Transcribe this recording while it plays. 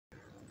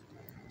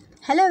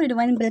Hello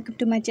everyone, welcome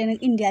to my channel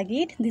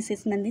IndiaGATE. This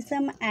is Nandani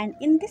Sharma, and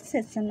in this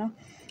session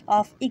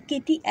of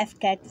EKT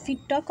AFCAT we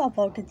talk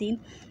about the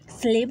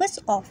syllabus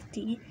of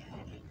the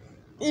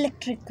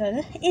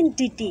electrical in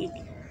detail.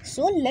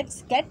 So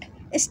let's get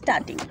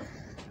starting.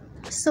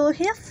 So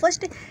here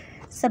first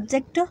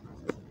subject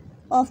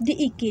of the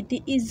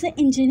EKT is the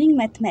engineering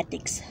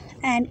mathematics,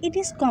 and it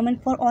is common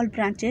for all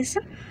branches,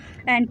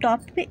 and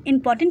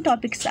important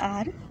topics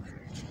are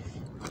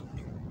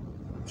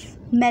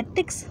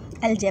matrix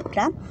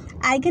algebra,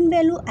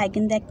 eigenvalue,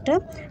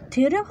 eigenvector,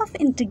 theorem of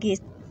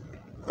integration,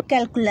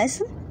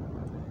 calculus,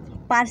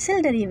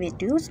 partial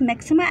derivatives,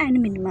 maxima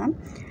and minima,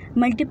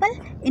 multiple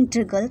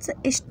integrals,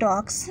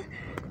 Stokes,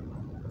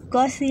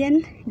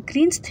 Gaussian,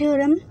 Green's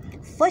theorem,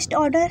 first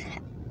order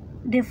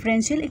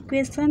differential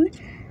equation.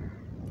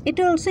 It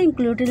also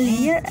includes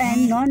linear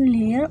and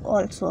non-linear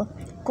also,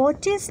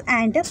 Cauchy's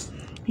and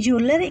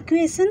Euler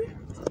equation,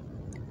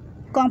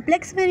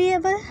 complex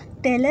variable,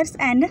 Taylor's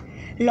and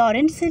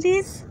Lorentz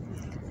series,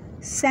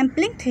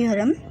 sampling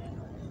theorem,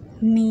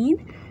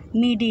 mean,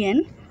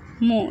 median,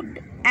 mode,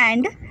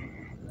 and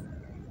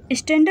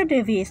standard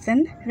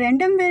deviation,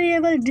 random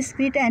variable,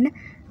 discrete and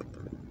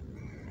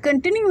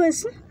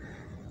continuous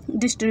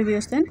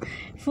distribution,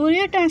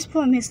 Fourier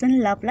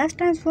transformation, Laplace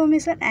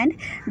transformation, and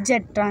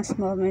Z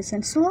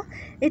transformation. So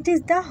it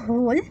is the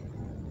whole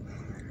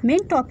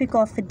main topic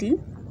of the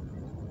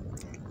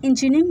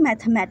engineering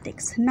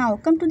mathematics. Now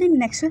come to the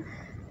next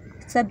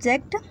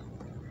subject.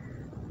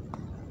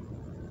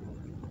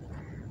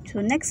 So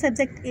next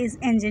subject is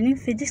engineering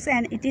physics,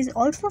 and it is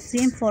also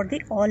same for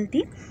all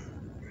the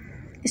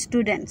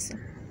students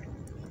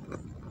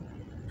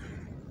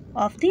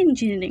of the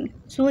engineering.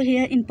 So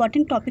here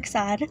important topics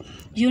are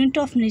unit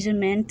of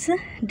measurements,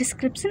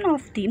 description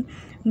of the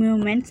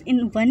movements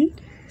in 1,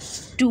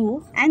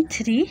 2 and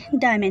 3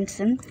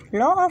 dimension,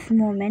 law of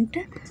movement,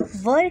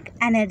 work,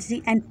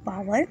 energy and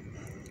power,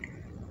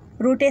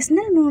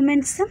 rotational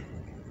movements,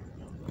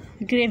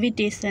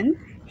 gravitation,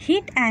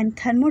 heat and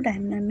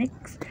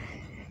thermodynamics,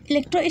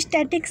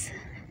 electrostatics,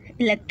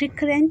 electric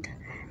current,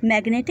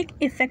 magnetic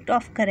effect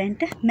of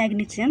current,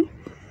 magnetism,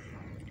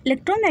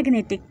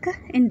 electromagnetic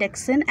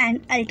induction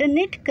and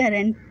alternate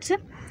currents,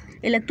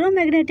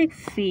 electromagnetic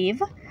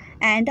wave,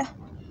 and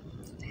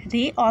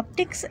ray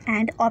optics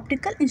and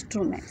optical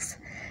instruments.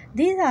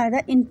 These are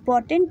the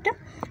important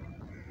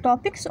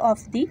topics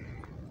of the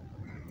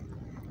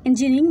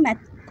engineering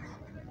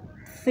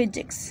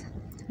physics.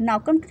 Now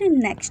come to the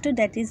next,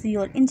 that is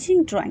your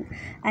engineering drawing,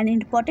 and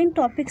important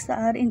topics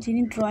are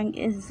engineering drawing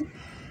is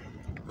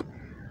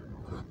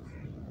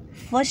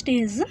first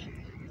is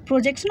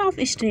projection of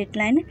straight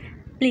line,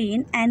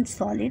 plane and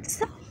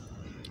solids,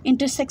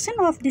 intersection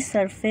of the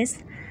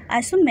surface,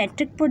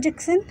 isometric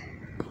projection,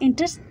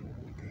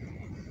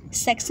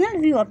 intersectional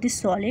view of the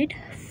solid,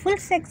 full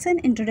section,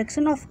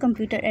 introduction of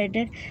computer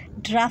aided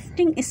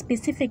drafting,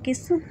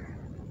 specification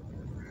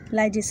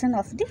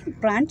of the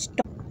branch.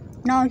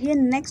 Now here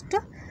next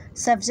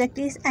subject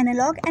is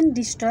analog and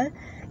digital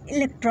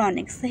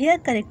electronics. Here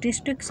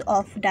characteristics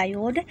of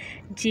diode,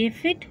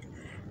 JFET,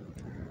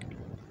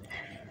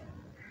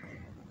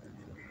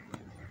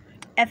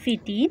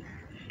 FET,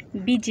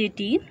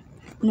 BJT,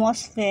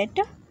 MOSFET,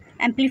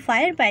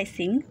 amplifier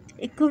biasing,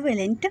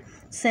 equivalent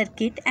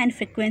circuit and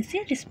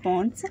frequency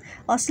response,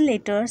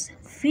 oscillators,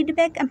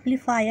 feedback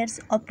amplifiers,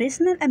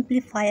 operational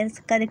amplifiers,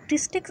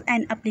 characteristics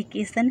and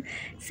application,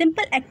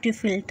 simple active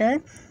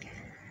filter,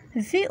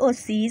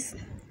 VOCs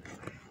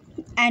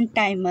and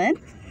timer,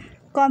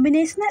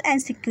 combinational and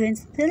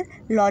sequential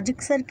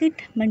logic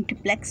circuit,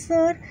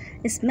 multiplexer,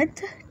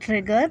 Smith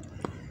trigger,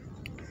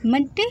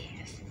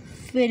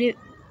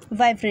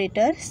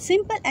 multi-vibrator,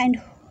 simple and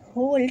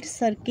hold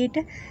circuit,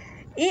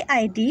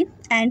 AID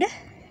and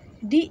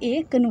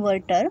DA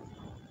converter,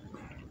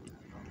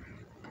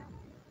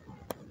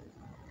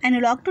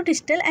 analog to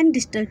digital and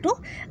digital to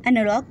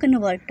analog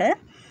converter,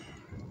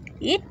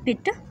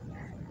 8-bit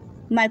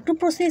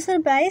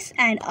microprocessor bias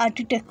and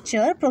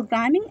architecture,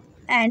 programming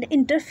and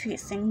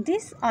interfacing.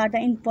 These are the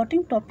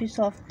important topics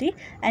of the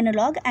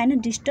analog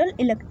and digital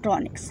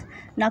electronics.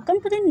 Now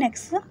come to the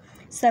next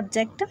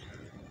subject,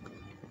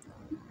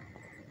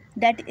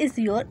 that is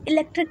your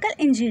electrical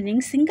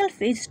engineering single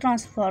phase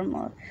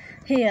transformer.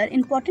 Here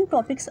important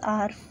topics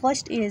are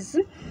first is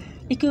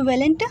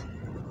equivalent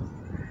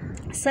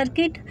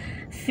circuit,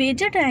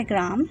 phasor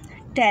diagram,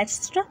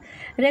 test,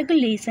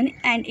 regulation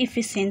and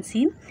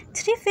efficiency,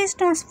 three-phase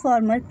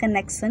transformer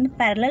connection,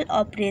 parallel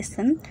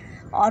operation,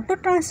 auto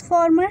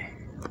transformer,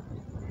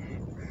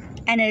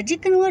 energy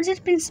conversion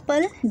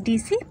principle,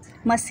 DC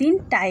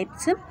machine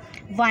types,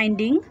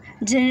 winding,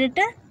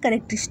 generator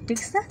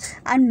characteristics,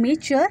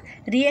 armature,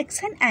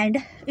 reaction and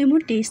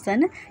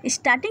immutation,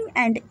 starting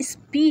and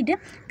speed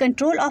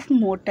control of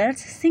motors,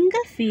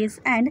 single phase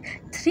and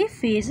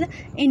three-phase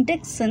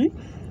induction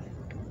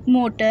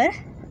motor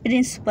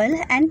principle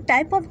and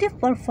type of the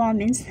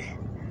performance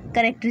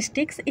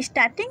characteristics,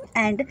 starting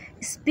and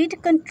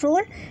speed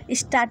control,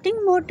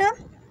 starting motor,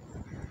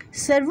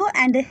 servo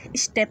and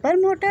stepper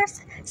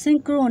motors,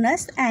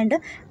 synchronous and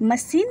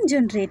machine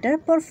generator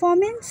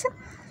performance,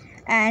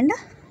 and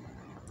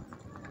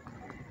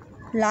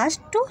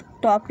last two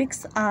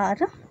topics are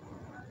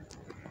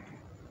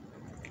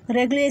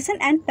regulation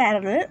and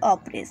parallel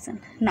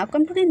operation. Now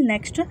come to the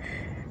next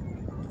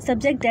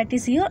subject, that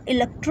is your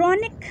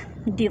electronic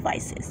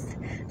devices.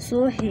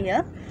 So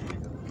here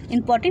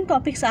important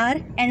topics are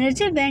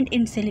energy band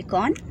in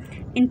silicon,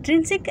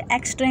 intrinsic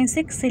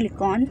extrinsic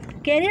silicon,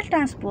 carrier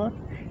transport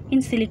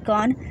in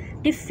silicon,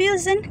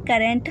 diffusion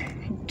current,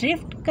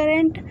 drift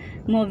current,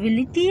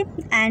 mobility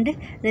and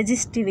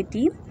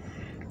resistivity,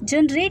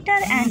 generator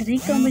and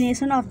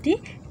recombination of the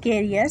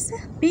carriers,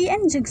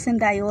 p-n junction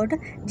diode,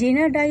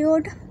 Zener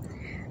diode,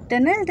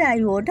 tunnel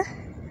diode,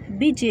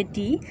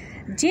 BJT,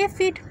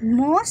 J-FET,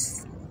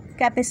 MOS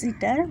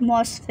capacitor,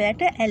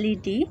 MOSFET,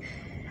 LED,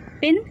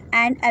 pin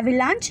and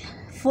avalanche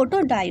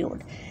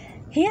photodiode.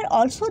 Here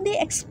also they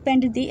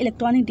expand the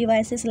electronic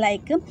devices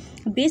like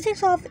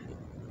basics of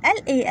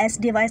LAS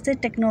devices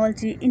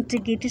technology,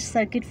 integrated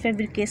circuit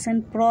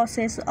fabrication,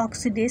 process,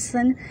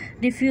 oxidation,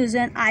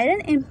 diffusion,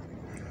 iron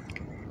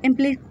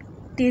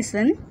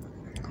implantation,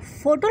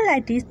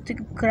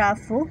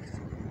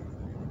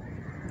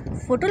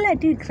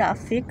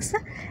 photolithographics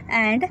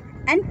and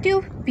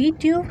N-tube,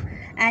 P-tube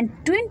and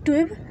twin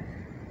tube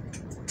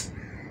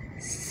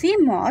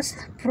CMOS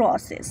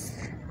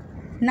process.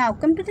 Now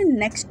come to the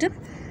next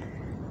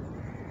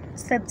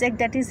subject,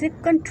 that is a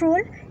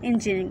control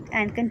engineering.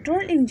 And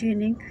control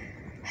engineering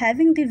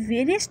having the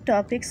various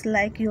topics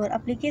like your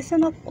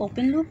application of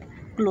open loop,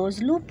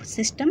 closed loop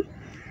system,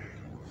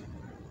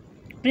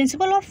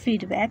 principle of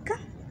feedback,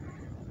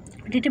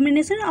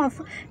 determination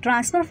of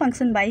transfer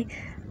function by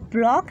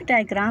block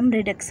diagram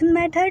reduction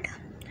method,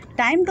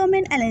 time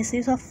domain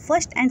analysis of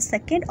first and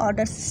second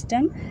order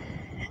system,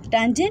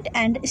 transient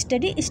and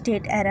steady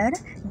state error,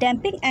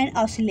 damping and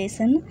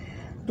oscillation,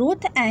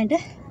 root and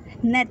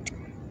net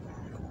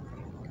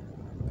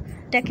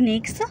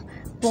techniques,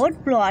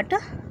 Bode plot,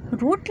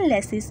 root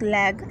lasses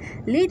lag,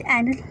 lead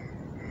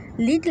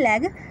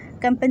lag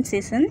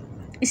compensation,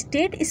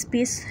 state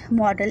space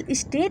model,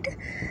 state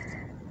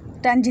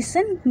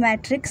transition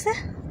matrix,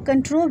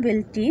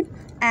 controllability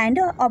and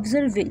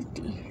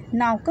observability.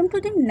 Now come to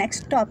the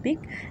next topic,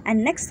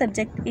 and next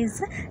subject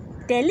is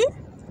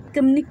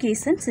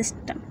telecommunication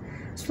system.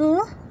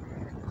 So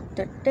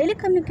the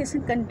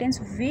telecommunication contains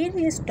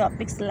various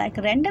topics like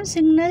random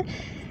signal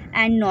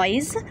and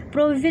noise,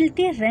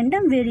 probability,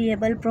 random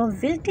variable,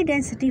 probability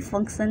density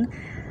function,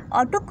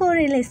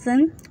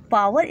 autocorrelation,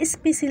 power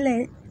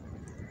spatial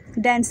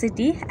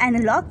density,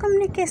 analog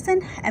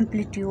communication,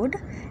 amplitude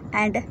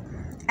and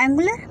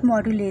angular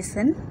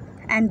modulation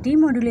and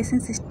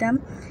demodulation system,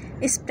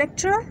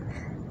 spectral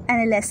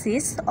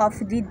analysis of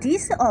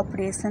these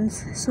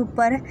operations,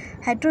 super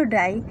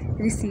heterodyne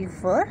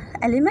receiver,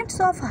 elements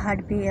of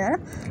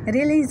hardware,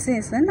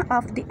 realization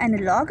of the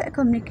analog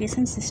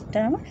communication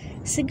system,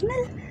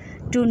 signal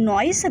to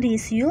noise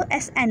ratio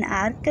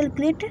SNR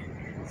calculated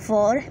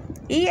for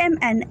AM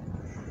and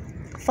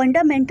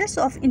fundamentals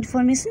of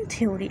information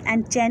theory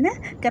and channel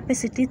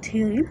capacity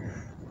theory.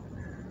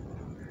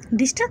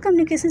 Digital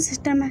communication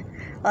system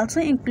also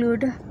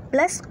include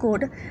plus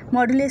code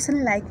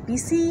modulation like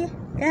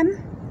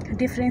PCM,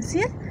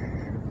 differential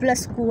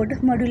plus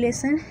code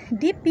modulation,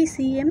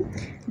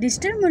 DPCM,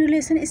 digital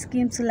modulation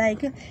schemes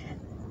like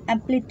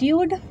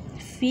amplitude,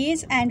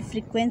 phase and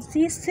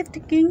frequency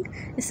shifting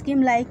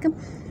scheme like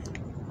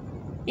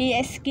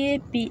ASK,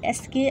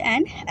 PSK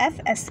and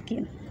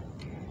FSK.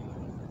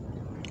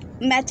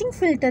 Matching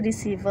filter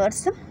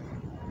receivers,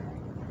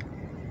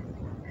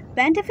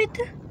 bandwidth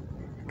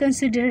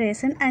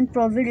consideration and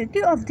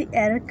probability of the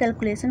error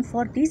calculation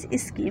for this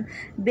scheme,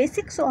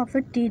 basics of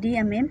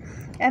TDMA,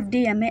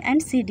 FDMA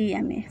and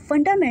CDMA,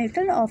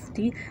 fundamental of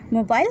the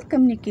mobile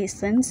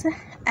communications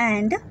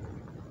and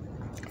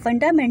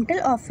fundamental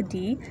of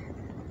the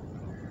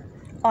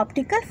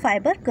optical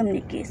fiber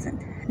communication.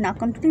 Now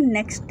come to the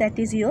next, that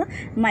is your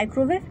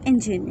microwave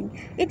engineering.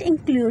 It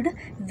include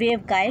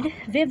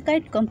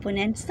waveguide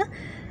components,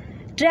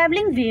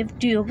 traveling wave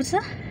tubes,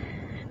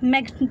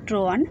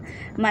 magnetron,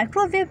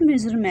 microwave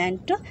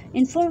measurement,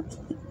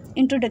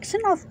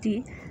 introduction of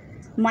the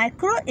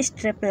micro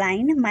strap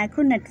line,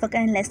 micro network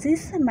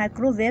analysis,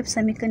 microwave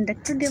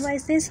semiconductor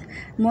devices,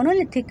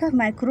 monolithic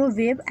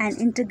microwave and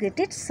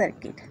integrated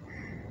circuit.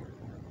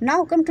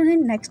 Now come to the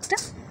next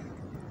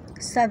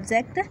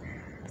subject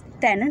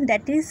 10,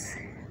 that is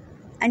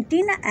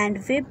antenna and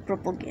wave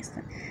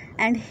propagation.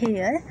 And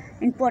here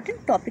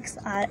important topics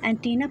are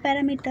antenna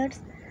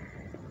parameters,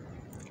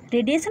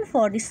 radiation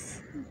for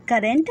this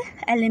current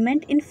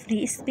element in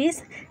free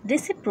space,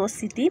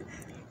 reciprocity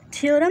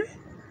theorem,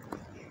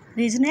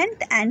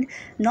 resonant and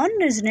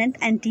non-resonant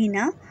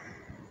antenna,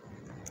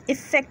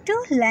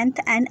 effective length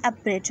and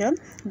aperture,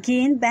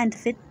 gain,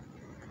 bandwidth,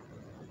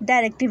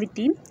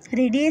 directivity,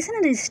 radiation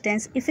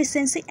resistance,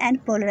 efficiency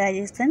and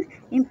polarization,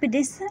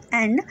 impedance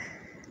and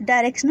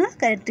directional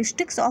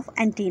characteristics of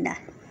antenna.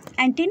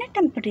 antenna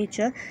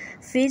temperature,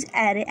 phase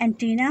array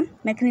antenna,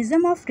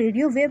 mechanism of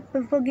radio wave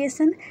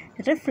propagation,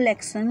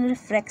 reflection,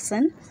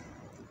 refraction,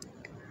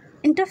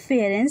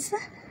 interference,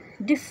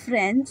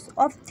 difference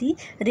of the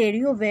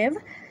radio wave,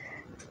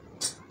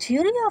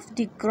 theory of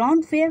the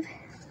ground wave,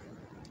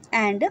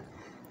 and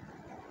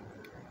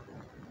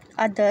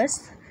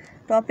others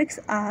topics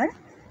are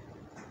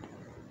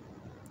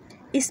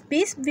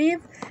space wave,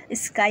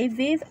 sky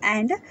wave,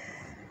 and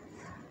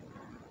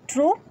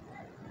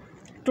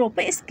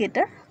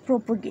troposcatter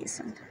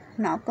propagation.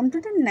 Now come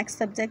to the next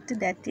subject,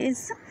 that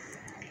is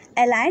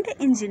aligned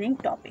engineering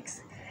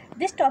topics.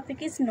 This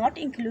topic is not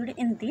included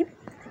in the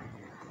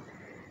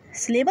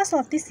syllabus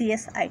of the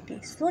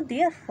CSIT. So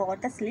therefore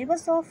the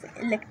syllabus of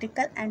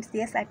electrical and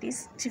CSIT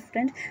is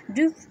different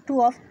due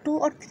to two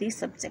or three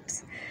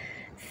subjects.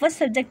 First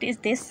subject is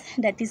this,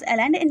 that is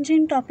aligned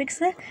engineering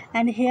topics,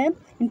 and here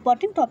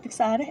important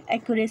topics are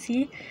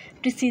accuracy,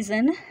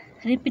 precision,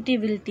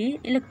 repeatability,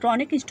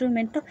 electronic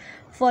instrument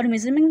for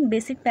measuring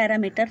basic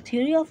parameter,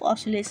 theory of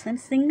oscillation,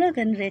 signal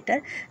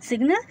generator,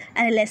 signal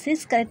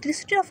analysis,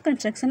 characteristic of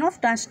construction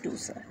of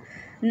transducer.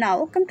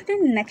 Now come to the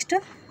next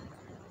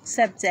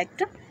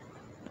subject,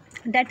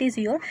 that is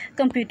your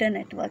computer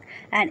network,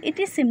 and it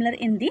is similar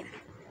in the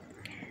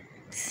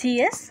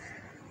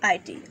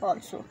CSIT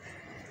also.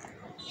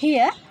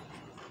 Here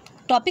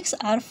topics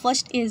are,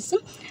 first is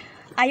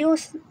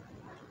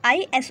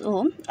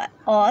ISO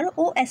or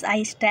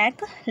OSI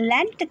stack,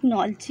 LAN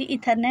technology,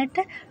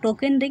 Ethernet,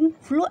 token ring,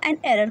 flow and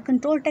error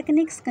control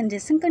techniques,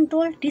 congestion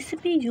control,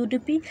 TCP,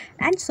 UDP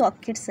and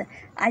sockets,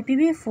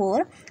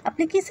 IPv4,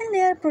 application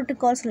layer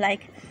protocols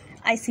like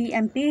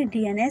ICMP,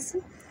 DNS,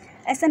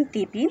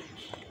 SMTP,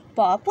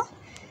 POP,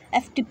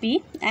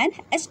 FTP and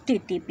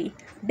HTTP,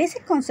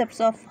 basic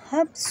concepts of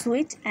hub,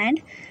 switch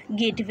and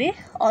gateway,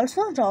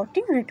 also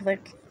routing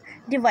network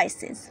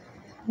devices.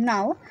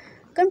 Now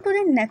come to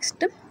the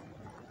next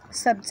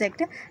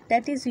subject,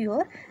 that is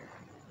your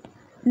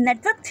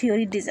network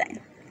theory design.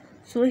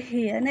 So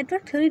here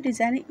network theory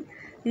design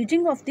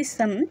using of the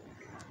some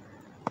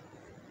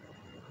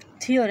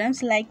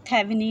theorems like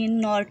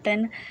Thevenin,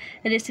 Norton,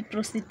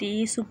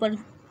 reciprocity,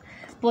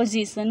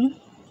 superposition,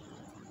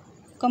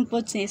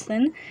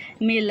 composition,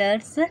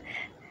 Miller's,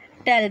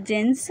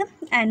 tangents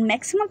and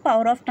maximum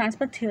power of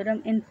transfer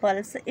theorem,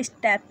 impulse,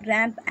 step,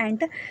 ramp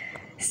and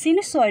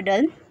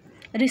sinusoidal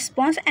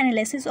response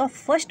analysis of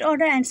first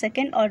order and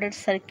second order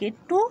circuit,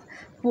 to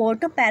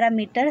port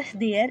parameter,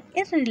 their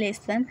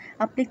relation,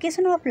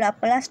 application of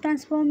Laplace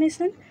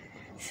transformation,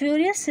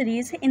 Fourier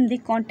series in the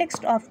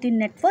context of the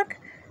network,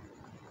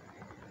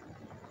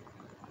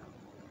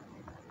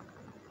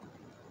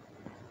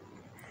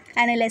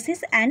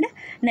 analysis and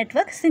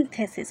network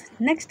synthesis.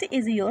 Next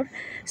is your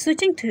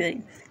switching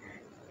theory,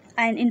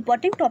 and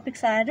important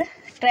topics are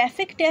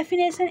traffic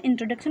definition,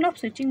 introduction of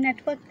switching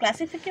network,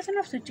 classification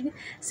of switching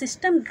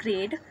system,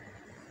 grade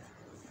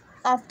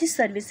of the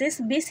services,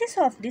 basis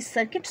of the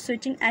circuit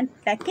switching and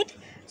packet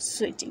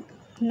switching.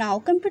 Now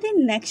come to the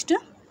next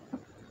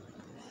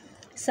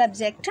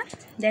subject,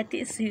 that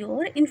is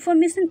your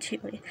information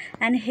theory,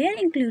 and here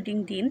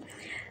including the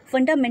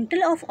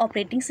fundamental of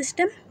operating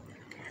system,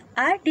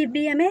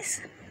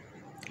 RDBMS,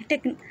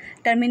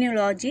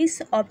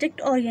 terminologies,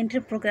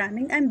 object-oriented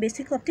programming and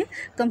basic of the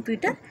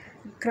computer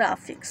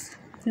graphics.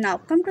 Now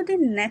come to the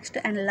next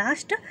and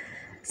last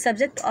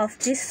subject of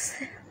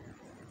this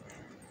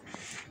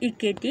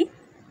EKT,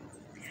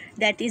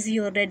 that is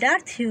your radar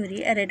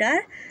theory. A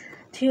radar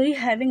theory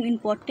having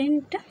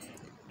important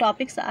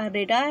topics are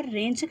radar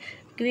range,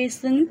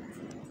 equation,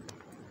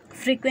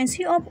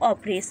 frequency of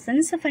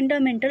operations,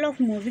 fundamental of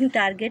moving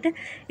target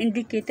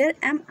indicator,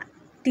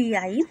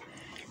 MTI,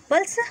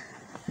 pulse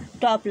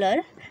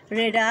Doppler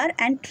radar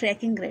and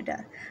tracking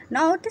radar.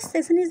 Now this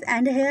session is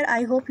end here.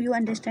 I hope you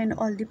understand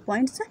all the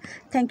points.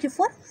 Thank you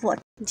for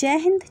watching. Jai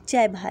Hind,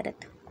 Jai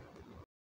Bharat.